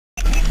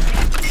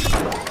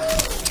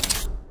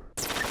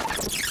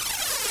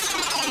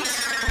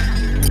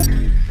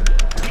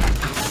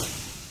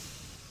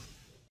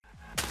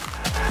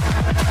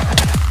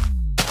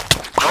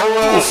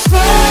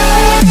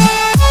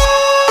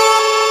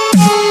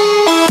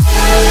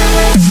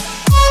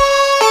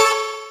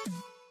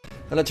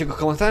Hola chicos,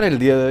 ¿cómo están? El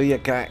día de hoy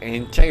acá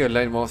en Shaggy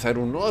Online vamos a ver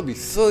un nuevo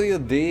episodio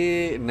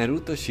de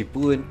Naruto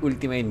Shippuden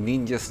Ultimate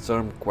Ninja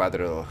Storm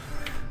 4.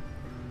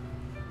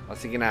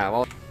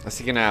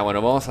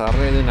 Bueno, vamos a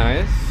darle de una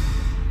vez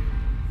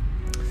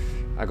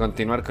a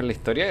continuar con la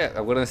historia.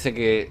 Acuérdense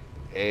que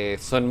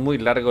son muy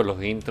largos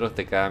los intros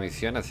de cada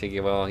misión, así que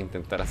vamos a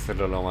intentar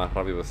hacerlo lo más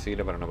rápido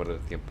posible para no perder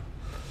tiempo.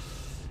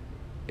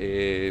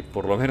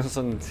 Por lo menos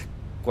son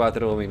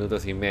 4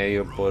 minutos y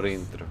medio por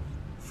intro.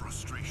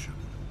 Frustration,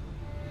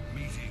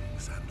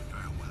 meetings and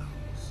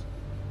farewells,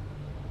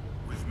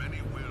 with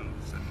many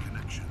wills and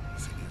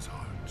connections in his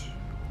heart.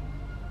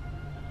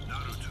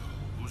 Naruto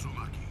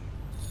Uzumaki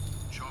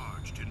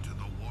charged into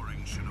the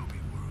warring shinobi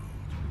world.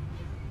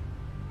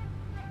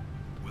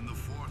 When the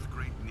fourth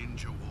great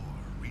ninja war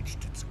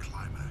reached its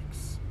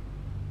climax,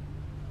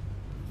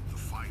 the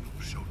final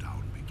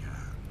showdown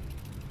began.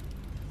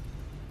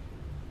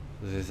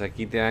 Entonces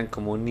aquí te dan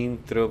como un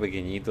intro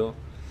pequeñito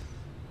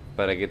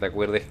para que te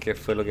acuerdes qué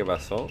fue lo que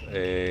pasó.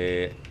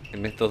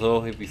 En estos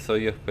dos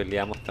episodios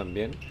peleamos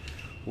también.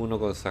 Uno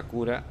con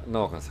Sakura,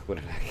 no con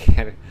Sakura,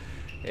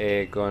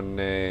 con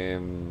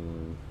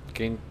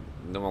 ¿quién?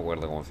 No me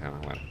acuerdo cómo se llama,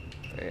 bueno,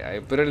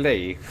 pero el de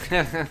ahí.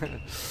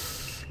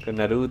 Con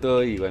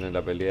Naruto y bueno,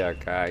 la pelea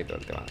acá y todo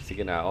el tema. Así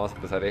que nada, vamos a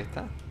empezar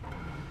esta.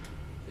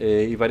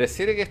 Y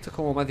pareciera que esto es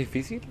como más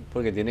difícil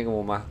porque tiene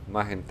como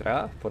más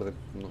entradas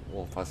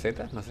o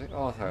facetas, no sé,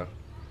 vamos a ver.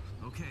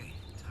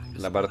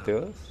 La parte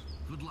 2.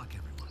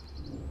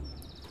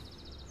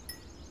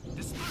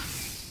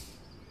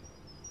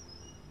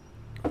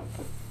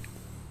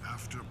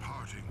 After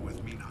parting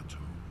with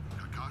Minato,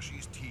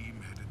 Kakashi's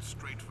team headed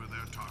straight for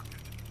their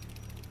target,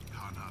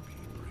 Hanabi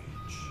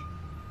Bridge.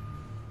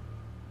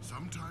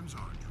 Sometimes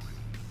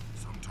arguing,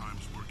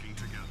 sometimes working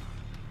together,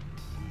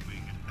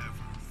 moving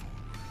ever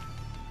forward.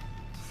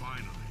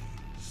 Finally,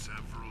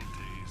 several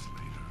days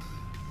later,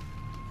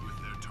 with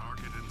their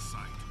target in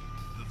sight,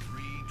 the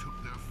three took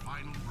their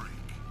final break.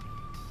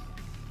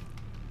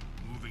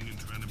 Moving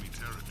into enemy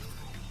territory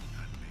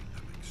had made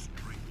them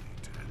extremely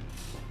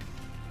tense.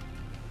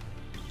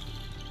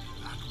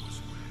 That was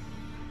when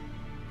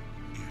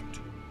it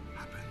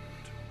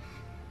happened.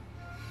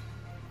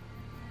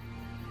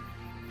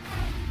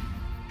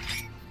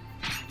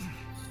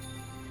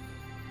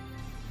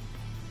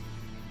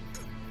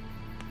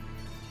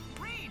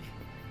 Reed!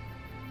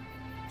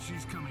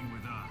 She's coming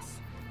with us.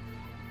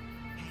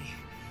 Hey,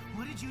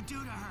 what did you do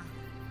to her?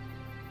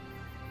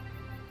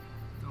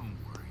 Don't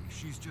worry,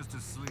 she's just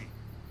asleep.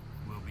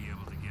 We'll be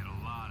able to get a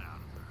lot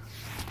out of her.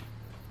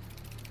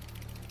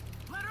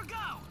 Let her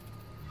go!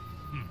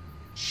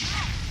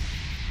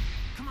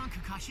 Come on,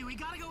 Kakashi, we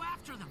gotta go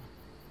after them.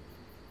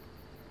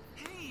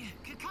 Hey,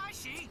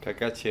 Kakashi!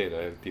 Kakashi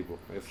era el tipo.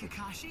 Eso.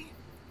 Kakashi?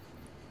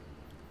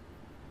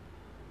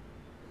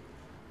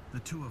 The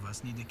two of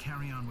us need to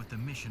carry on with the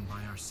mission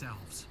by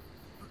ourselves.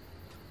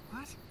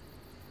 What?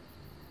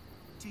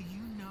 Do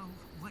you know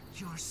what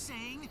you're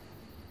saying?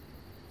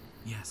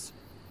 Yes.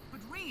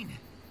 But Reen!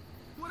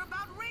 What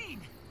about Reen?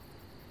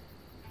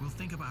 We'll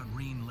think about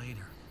Reen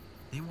later.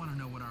 They want to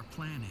know what our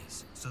plan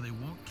is, so they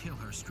won't kill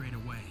her straight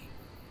away.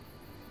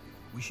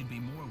 We should be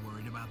more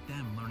worried about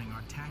them learning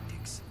our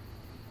tactics.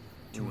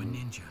 To a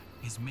ninja,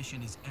 his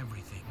mission is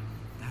everything.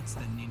 That's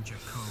the ninja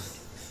code.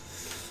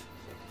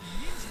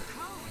 Ninja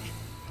code?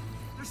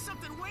 There's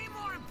something way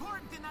more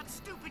important than that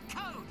stupid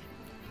code.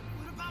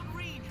 What about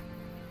Reen?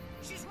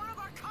 She's one of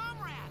our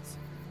comrades.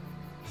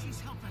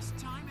 She's helped us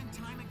time and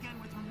time again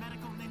with her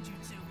medical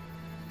ninjutsu.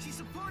 She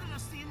supported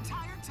us the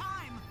entire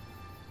time.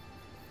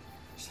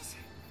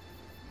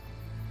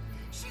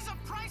 She's a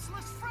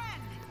priceless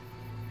friend.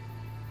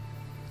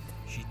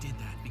 She did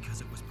that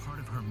because it was part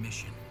of her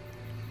mission.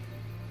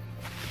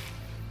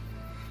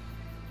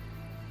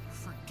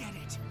 Forget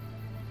it.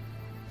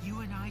 You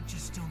and I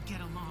just don't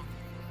get along.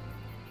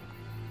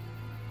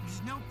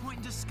 There's no point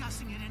in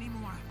discussing it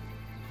anymore.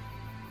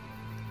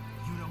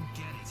 You don't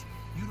get it.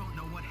 You don't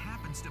know what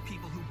happens to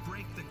people who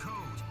break the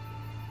code.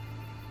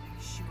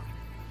 Sure,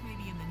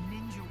 maybe in the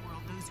ninja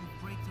world, those who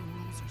break the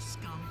rules are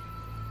scum.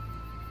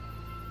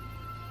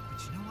 But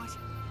you know what?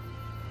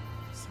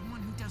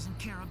 Someone who doesn't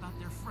care about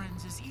their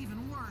friends is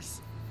even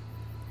worse.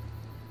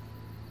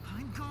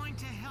 I'm going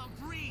to help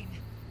Reen.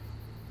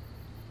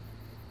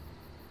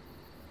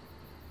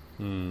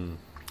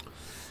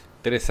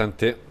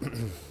 Interesante.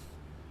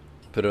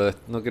 Pero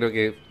no creo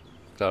que...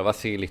 Claro, va a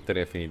seguir la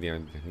historia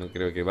definitivamente. No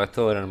creo que... Va a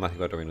esto durar más de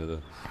 4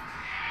 minutos.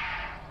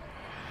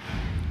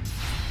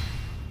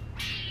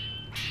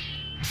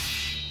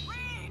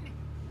 Reen!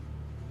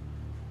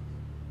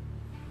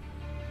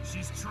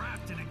 She's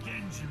trapped in a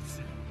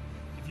genjutsu.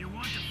 If you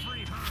want to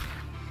free her,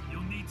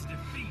 you'll need to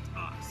defeat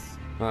us.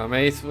 Ah,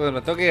 me dice,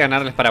 bueno, tengo que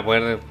ganarles para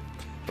poder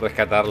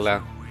rescatarla.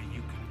 No way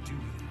you can do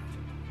that.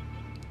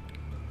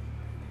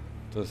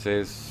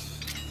 Entonces...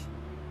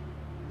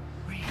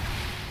 Reen, I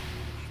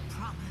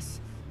promise.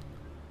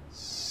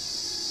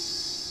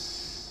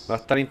 Va a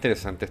estar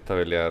interesante esta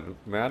pelea.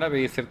 Me van a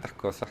pedir ciertas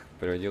cosas,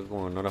 pero yo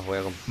como no las voy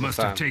a Must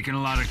have completar. taken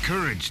a lot of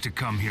courage to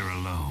come here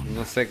alone.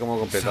 No sé cómo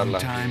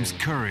completarlas. Sometimes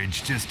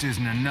courage just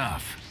isn't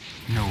enough.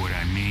 Know what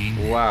I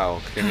mean? Wow,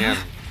 genial.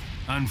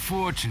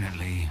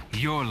 Unfortunately,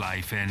 your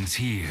life ends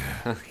here.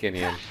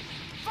 Genial.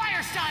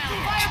 Fire style!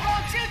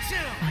 Fireball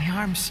jutsu! My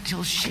arm's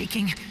still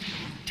shaking.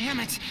 Damn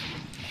it.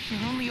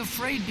 You're only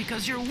afraid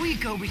because you're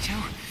weak, Obito.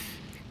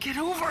 Get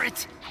over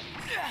it.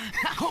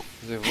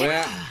 Entonces voy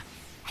a...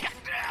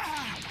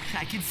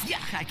 I can.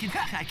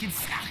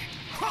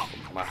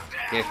 Bah,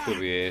 qué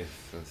estupidez,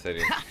 en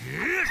serio.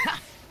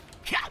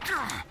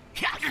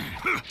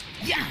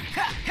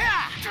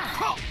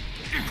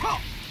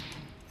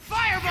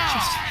 Fireball!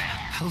 Just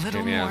a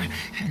little Genial. more,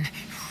 and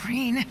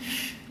Reen.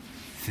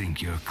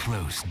 Think you're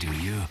close, do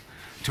you?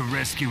 To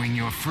rescuing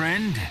your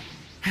friend?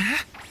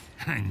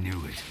 I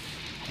knew it.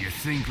 You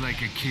think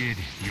like a kid,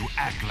 you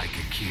act like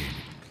a kid.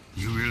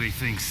 You really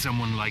think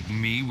someone like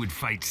me would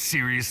fight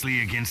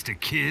seriously against a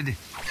kid?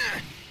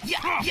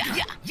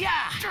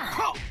 Yeah.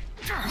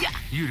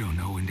 You don't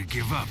know when to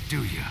give up,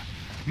 do you?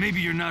 Maybe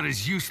you're not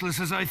as useless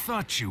as I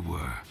thought you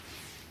were.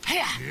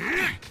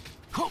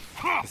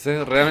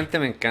 Entonces, realmente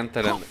me encanta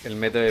el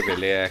método de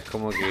pelea. Es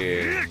como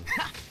que...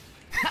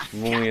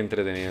 muy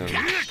entretenido.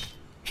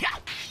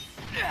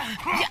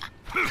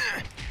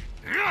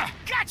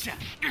 Gotcha.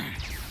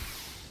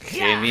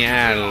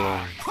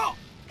 Genial.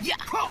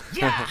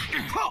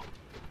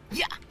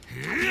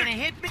 You gonna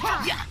hit me?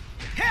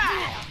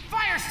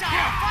 Fire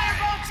style!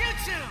 Fireball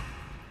jutsu!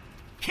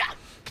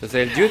 Entonces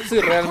el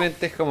jutsu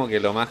realmente es como que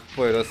lo más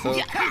poderoso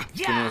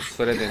que uno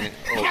suele tener,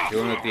 o que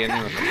uno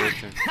tiene, mejor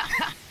dicho.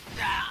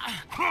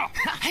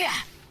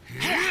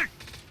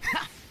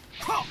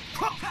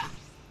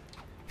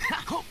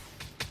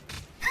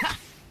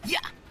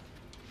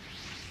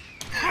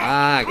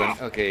 Ah,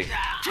 ok.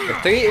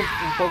 Estoy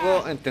un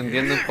poco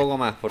entendiendo un poco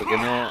más, porque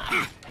no...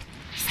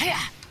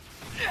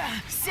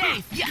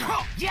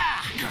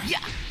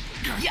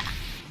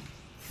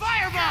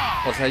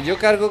 O sea, yo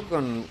cargo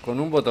con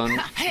un botón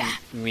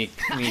mi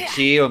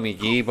chi o mi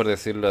ki, por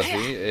decirlo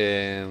así.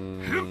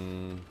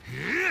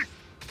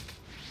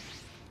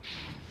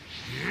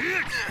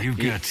 You've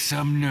got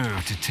some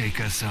nerve to take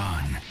us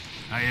on.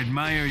 I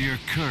admire your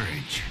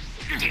courage.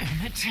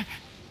 Damn it.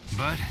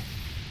 But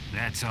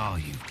that's all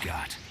you've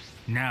got.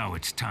 Now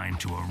it's time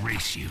to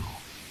erase you.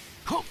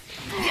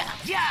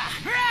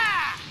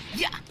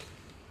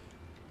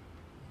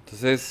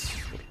 Entonces,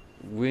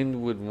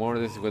 win with more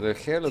than what the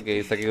hell,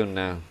 ok, saqué un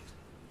nada.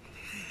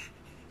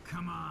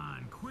 Come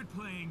on, quit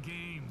playing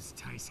games,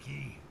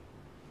 Taisuke.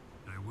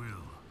 I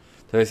will.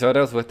 Entonces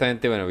ahora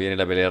supuestamente, bueno, viene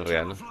la pelea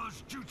real.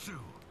 Camouflage jutsu.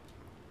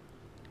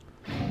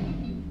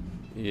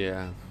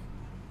 Yeah.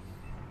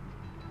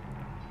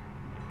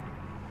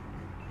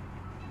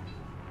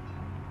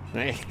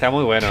 Está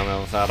muy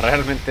bueno, o sea,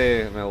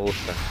 realmente me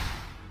gusta.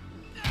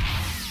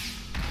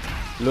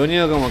 Lo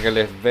único como que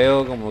les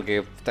veo como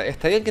que...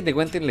 Está bien que te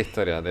cuenten la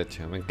historia, de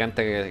hecho. Me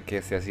encanta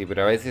que sea así,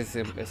 pero a veces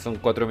son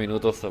 4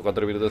 minutos o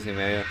 4 minutos y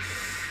medio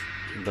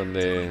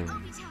donde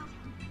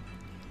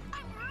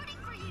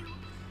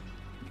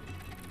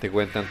te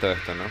cuentan todo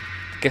esto, ¿no?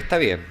 Que está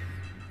bien,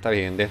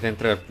 desde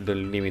dentro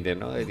del límite,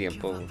 ¿no? De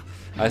tiempo.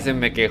 A veces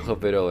me quejo,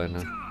 pero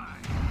bueno.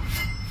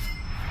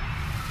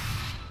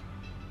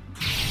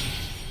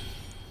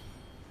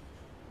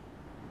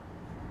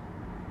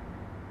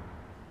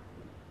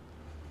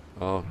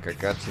 Oh,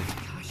 Kakashi. What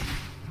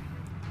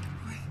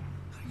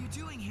are you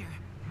doing here?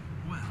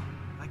 Well,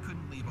 I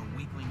couldn't leave a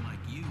weakling like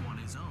you on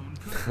his own,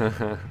 could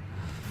I?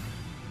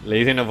 Le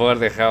dicen no poder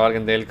dejar a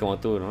alguien de él como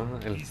tú, ¿no?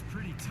 He's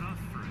pretty tough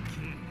for a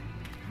kid.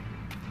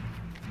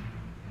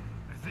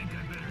 I think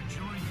I better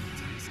join you,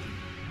 Taisuke.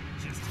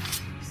 Just in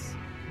case.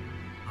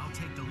 I'll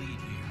take the lead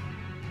here.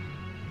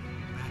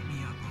 Back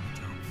me up,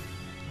 Obito.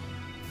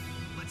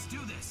 Let's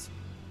do this.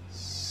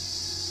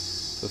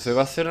 Entonces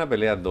va a ser una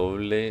pelea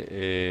doble.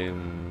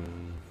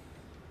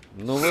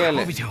 No voy a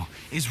leer. Obito,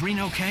 is Reen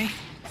okay?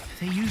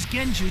 They use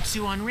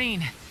genjutsu on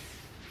Reen.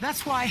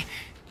 That's why.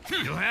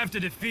 You'll have to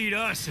defeat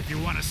us if you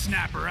want to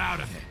snap her out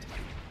of it.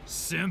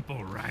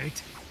 Simple, right?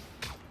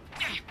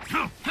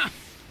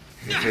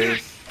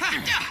 Entonces,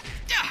 I've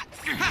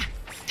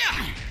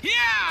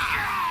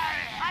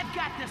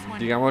got this one.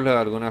 digámoslo de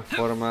alguna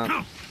forma.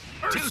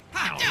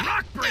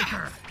 Rock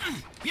breaker.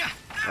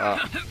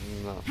 Ah,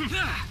 no.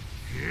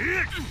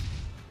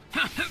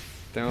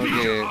 Tengo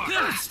que...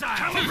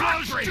 Style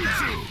rock breaker.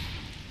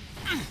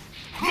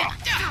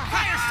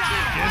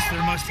 Guess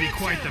there must be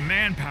quite the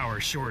manpower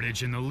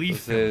shortage in the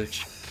Leaf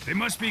Village. Entonces, They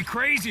must be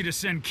crazy to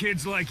send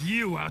kids like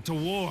you out to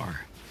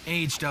war.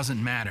 Age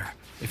doesn't matter.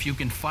 If you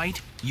can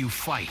fight, you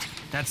fight.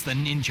 That's the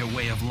ninja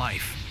way of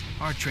life.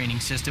 Our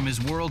training system is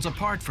worlds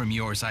apart from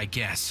yours, I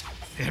guess.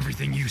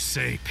 Everything you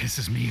say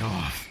pisses me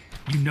off.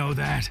 You know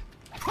that?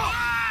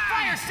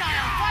 Fire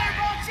style!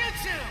 Fireball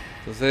jutsu!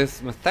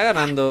 entonces me está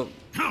ganando.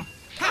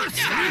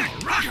 Style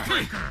rock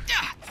breaker.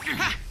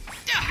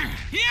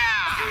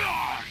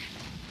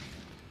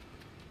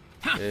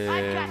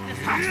 Eh,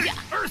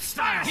 Earth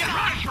style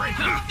rock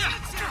breaker.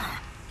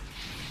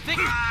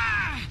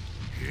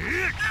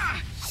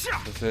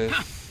 Entonces,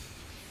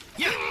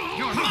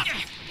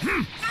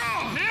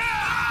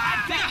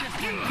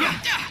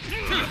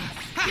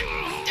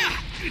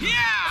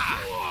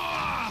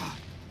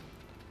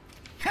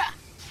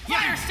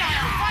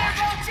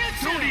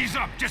 Don't ease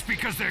up just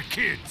because they're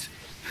kids.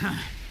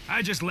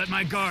 I just let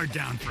my guard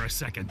down for a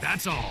second,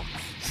 that's all.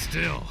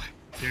 Still,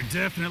 they're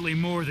definitely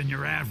more than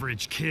your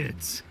average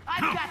kids.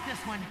 I've got this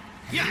one.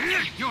 You're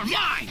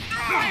mine.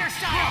 Fire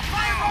style,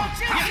 fireball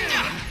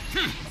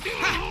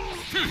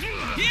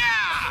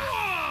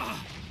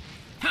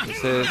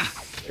entonces,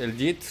 el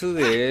jitsu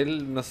de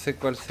él no sé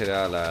cuál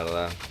será, la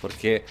verdad,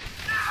 porque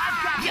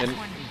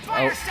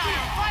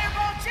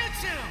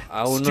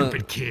aún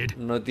Stupid kid.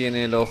 no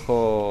tiene el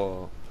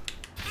ojo.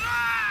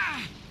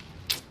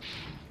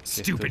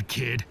 Stupid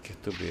kid. Qué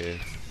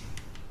estupidez.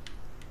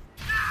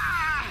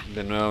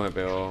 De nuevo me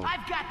pegó.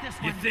 I've got this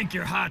You one. think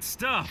you're hot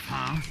stuff,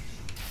 huh?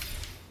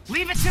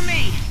 Leave it to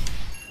me.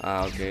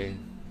 Ah, ok.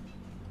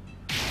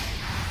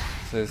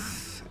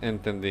 Entonces,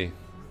 entendí.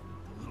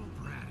 Little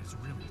brat is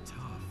really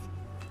tough.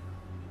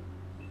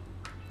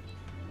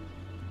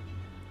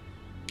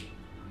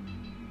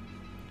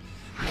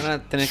 Van a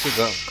tener que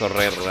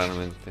correr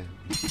realmente.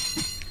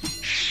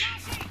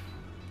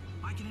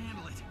 I can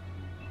handle it.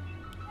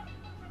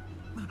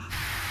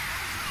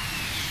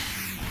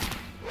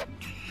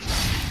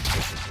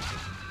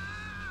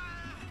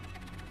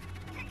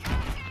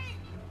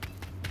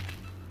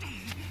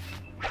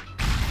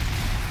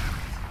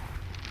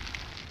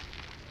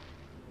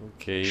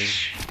 Ok.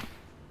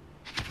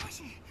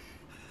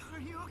 Are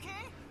you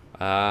okay?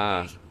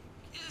 Ah,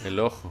 el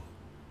ojo.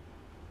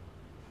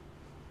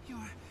 You're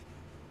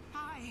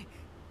high.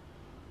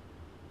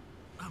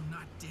 I'm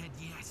not dead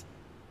yet.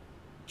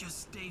 Just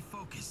stay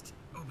focused,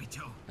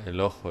 Obito. El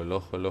ojo, el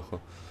ojo, el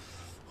ojo.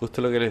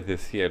 Justo lo que les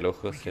decía, el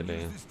ojo se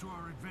le... Use this to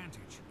our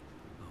advantage.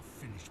 I'll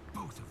finish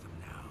both of them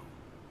now.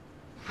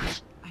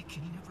 I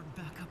can never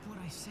back up what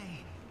I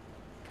say.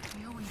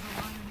 I always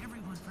rely on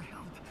everyone for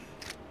help.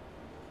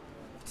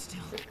 But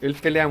still, Él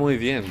pelea muy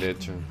bien, de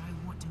hecho.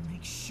 I want to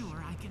make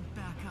sure I can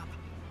back up.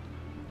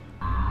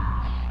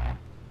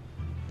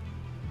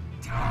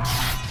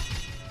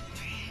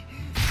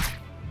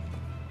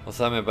 O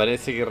sea, me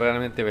parece que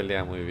realmente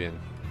pelea muy bien.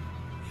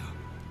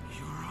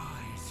 Your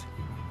eyes.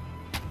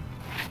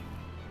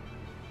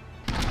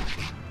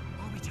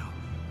 Obito,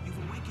 you've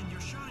awakened your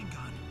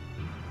Sharingan.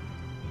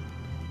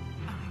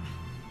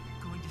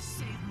 I'm going to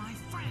save my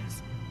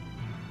friends.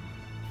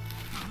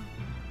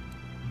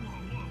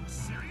 Whoa,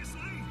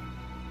 seriously?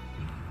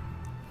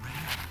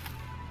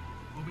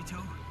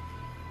 Obito?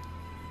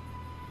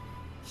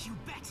 You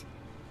bet.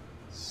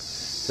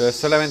 Pero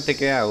solamente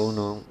queda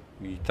uno.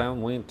 Y está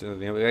muy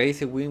entretenido. Ahí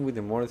dice win with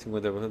the more than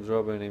 50%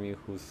 drop enemy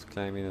who's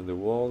climbing on the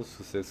wall.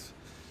 Success.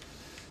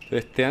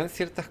 Entonces te dan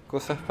ciertas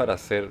cosas para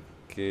hacer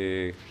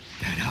que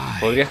That eye.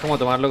 podrías como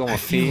tomarlo como I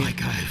feel si.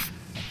 like I've...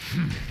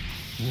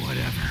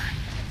 Whatever.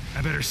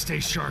 I better stay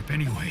sharp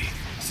anyway,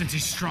 since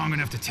he's strong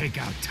enough to take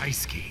out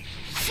Taisuke.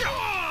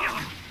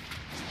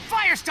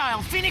 Fire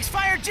style, Phoenix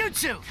Fire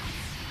Jutsu.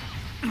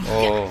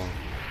 Oh,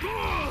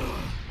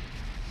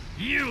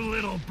 You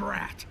little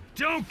brat!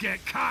 Don't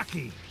get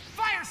cocky!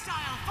 Fire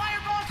style,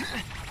 fireball.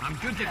 I'm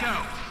good to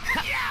go.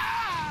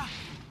 Yeah.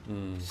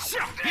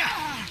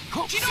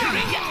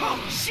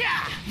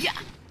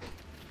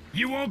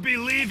 You won't be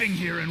leaving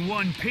here in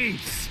one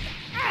piece.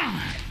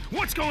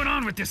 What's going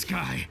on with this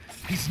guy?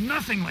 He's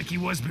nothing like he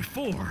was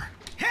before.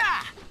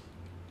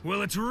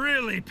 Well, it's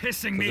really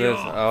pissing me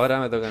entonces off. ahora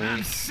me toca a I'm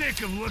mí.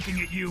 sick of looking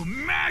at you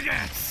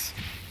maggots!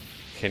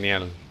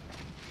 Genial.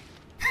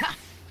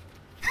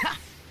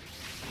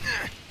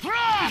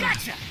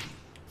 Gotcha.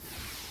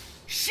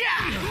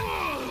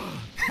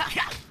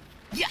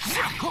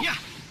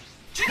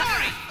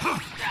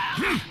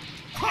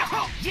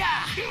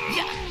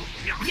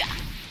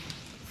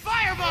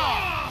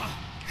 Fireball.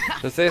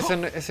 Entonces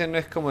ese no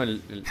es como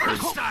el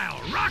Style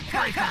rock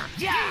breaker!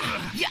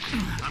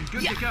 I'm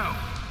good to go.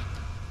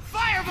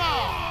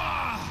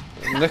 Fireball.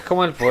 no es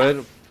como el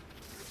poder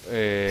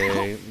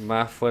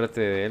más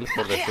fuerte de él,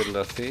 por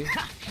decirlo así.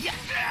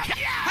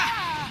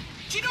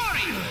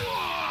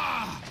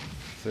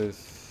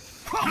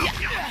 Entonces,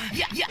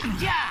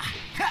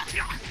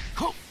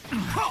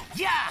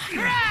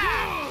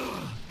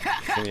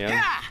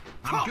 genial.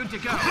 I'm good to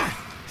go.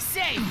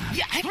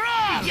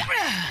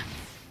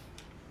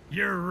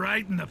 You're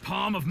right in the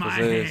palm of my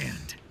Entonces,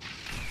 hand.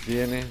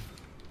 viene.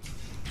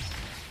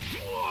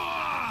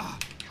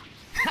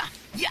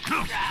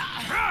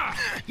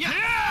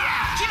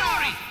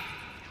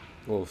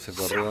 Se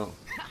corrió.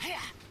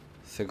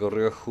 Se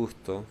corrió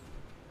justo.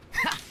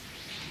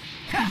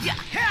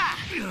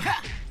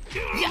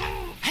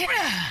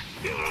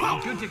 I'm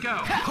good to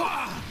go.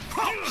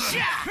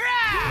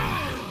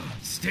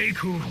 Stay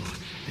cool.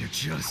 They're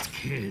just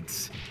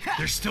kids.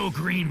 They're still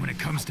green when it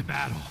comes to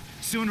battle.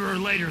 Sooner or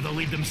later, they'll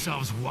leave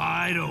themselves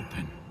wide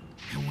open.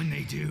 And when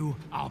they do,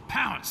 I'll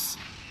pounce.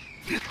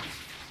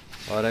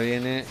 Ahora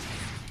viene.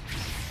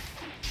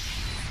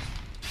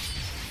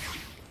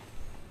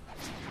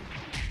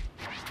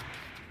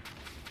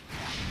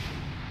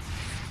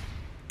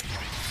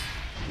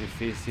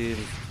 difícil.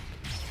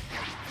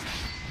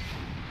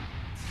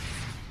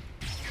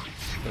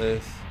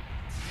 Pues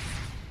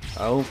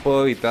aún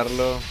puedo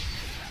evitarlo.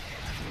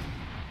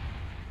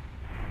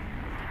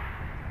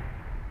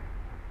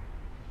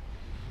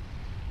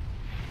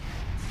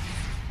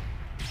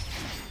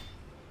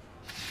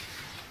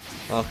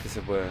 Vamos que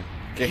se puede.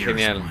 Qué Here's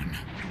genial. one.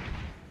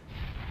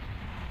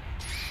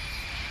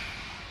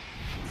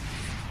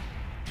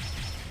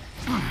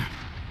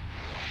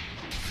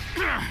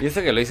 Y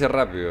eso que lo hice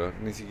rápido,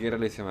 ni siquiera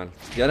lo hice mal.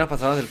 Ya nos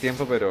pasamos el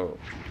tiempo, pero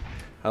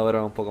ahora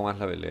va un poco más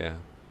la pelea.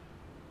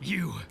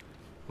 You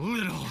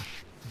little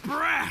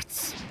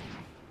brats!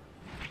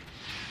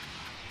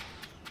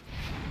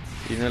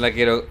 Y no la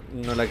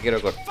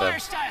quiero cortar.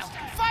 Fire style!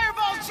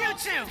 Fireball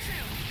jutsu!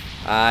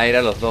 Ah,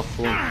 eran los dos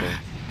juntos.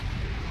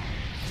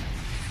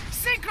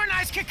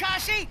 Synchronize,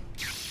 Kakashi!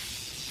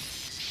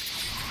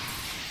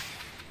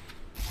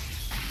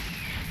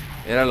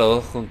 Eran los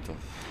dos juntos.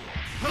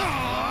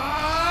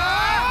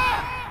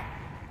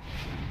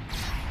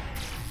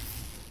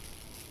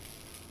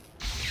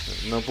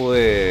 No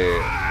pude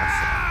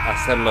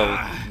hacerlo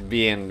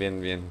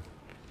bien.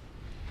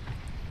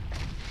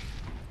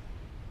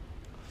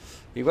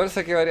 Igual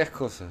saqué varias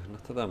cosas, no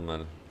está tan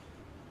mal.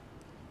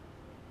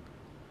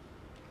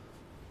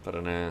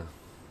 Para nada.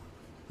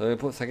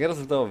 Saqué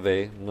resultados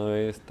B, no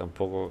es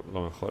tampoco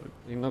lo mejor.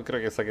 Y no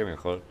creo que saque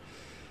mejor.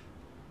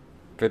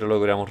 Pero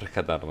logramos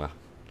rescatarla.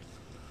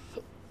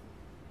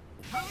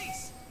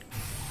 Police!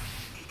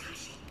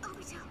 Kakashi,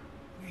 Obito.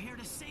 We're here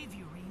to save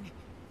you, Rin.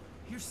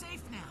 You're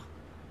safe now.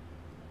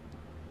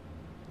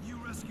 You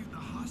rescued the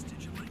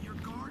hostage and let your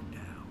guard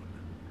down.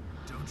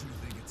 Don't you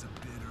think it's a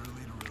bit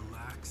early to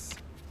relax?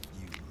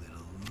 You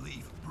little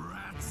leaf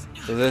brats.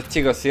 Entonces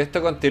chicos, si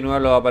esto continúa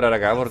lo va a parar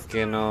acá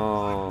porque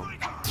no...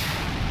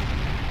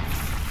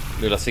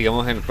 Y lo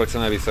sigamos en el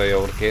próximo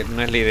episodio porque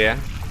no es la idea.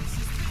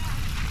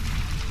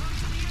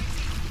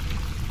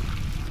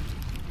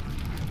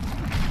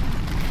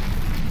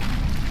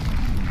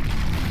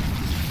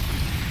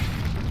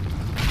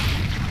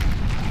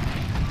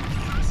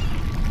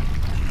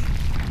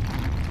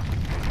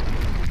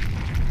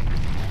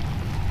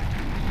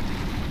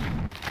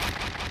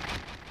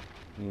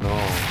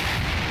 No.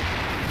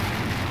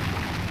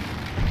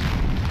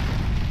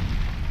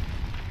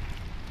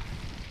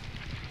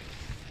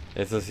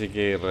 Eso sí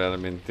que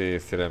realmente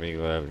ser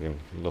amigo de alguien.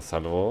 Lo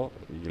salvó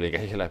y le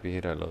cayó la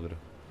piedra al otro.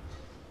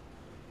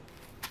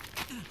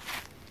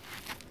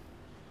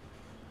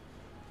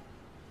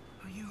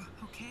 Are you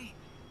okay,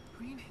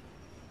 Rin?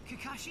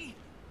 Kakashi?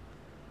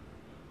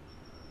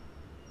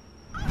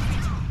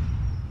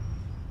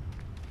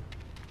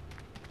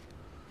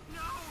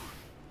 No!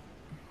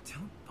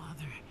 Don't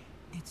bother.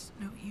 It's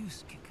no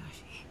use,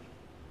 Kakashi.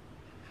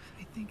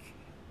 I think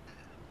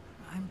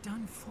I'm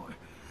done for.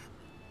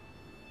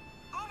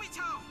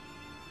 Obito!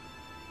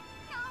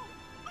 No!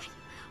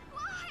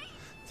 Why?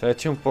 Se ha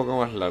hecho un poco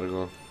más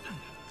largo.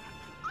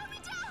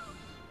 Obito!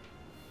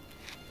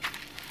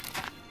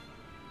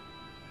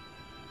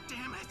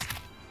 Damn it!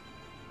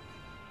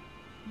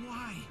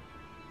 Why?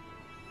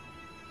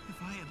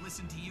 If I had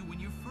listened to you when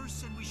you first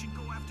said we should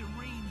go after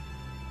Rain,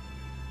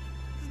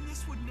 then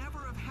this would never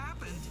have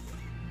happened.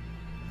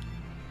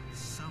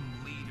 Some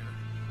leader,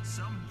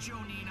 some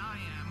Jonin I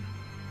am.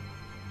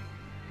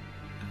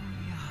 Oh,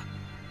 yeah.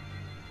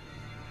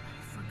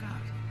 I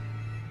forgot.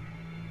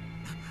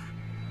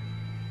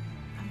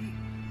 I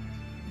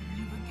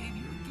never gave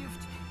you a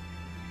gift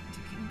to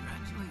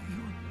congratulate you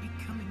on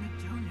becoming a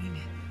Jonin,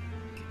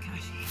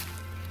 Kakashi.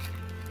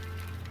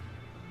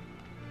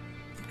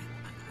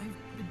 I've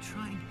been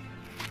trying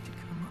to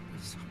come up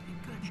with something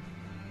good.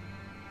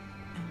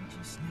 And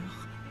just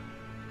now,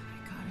 I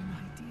got an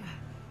idea.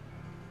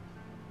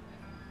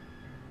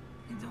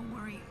 Don't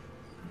worry,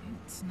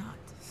 it's not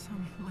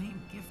some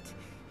lame gift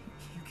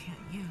you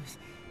can't use.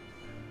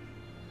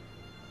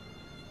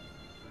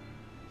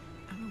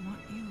 I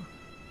want you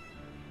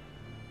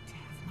to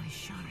have my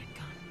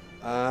Sharingan.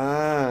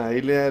 Ah,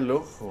 ahí le da el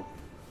ojo.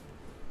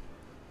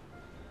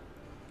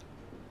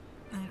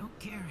 I don't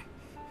care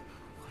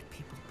what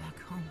people back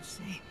home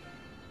say.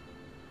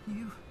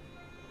 You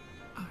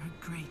are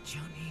a great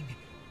Jonin.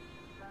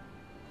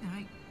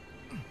 I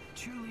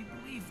truly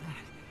believe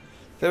that.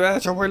 Se me ha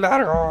hecho muy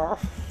largo.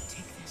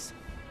 Take this,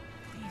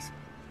 please.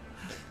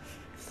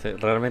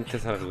 Realmente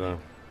es algo.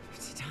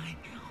 It's time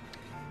now.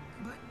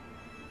 But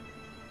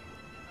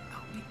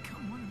I'll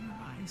become one of your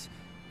eyes.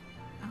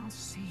 I'll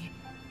see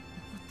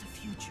what the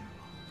future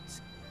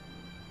holds.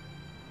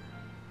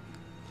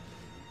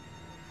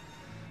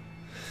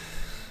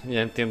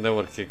 Ya entiendo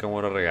por qué,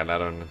 cómo lo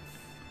regalaron.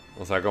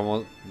 O sea,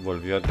 cómo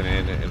volvió a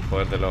tener el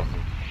poder del ojo.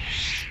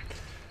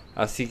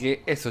 Así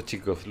que eso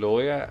chicos, lo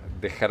voy a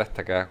dejar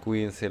hasta acá.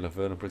 Cuídense, los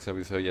veo en el próximo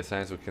episodio. Ya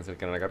saben, suscríbanse al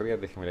canal de Carrera,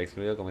 déjenme like si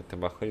no, comenten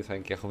abajo. Ya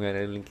saben que abajo me van a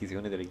ver el link y se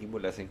unen del equipo,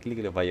 le hacen clic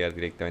y los va a llevar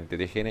directamente a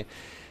TGN.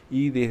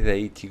 Y desde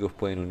ahí chicos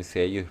pueden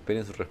unirse a ellos,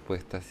 esperen sus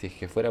respuestas. Si es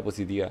que fuera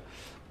positiva,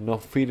 no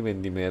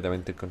firmen de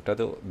inmediatamente el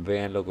contrato,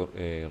 véanlo,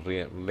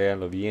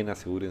 léanlo bien,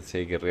 asegúrense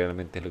de que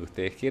realmente es lo que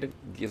ustedes quieren.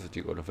 Y eso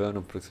chicos, los veo en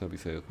un próximo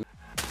episodio.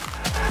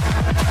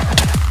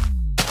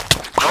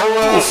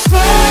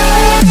 power.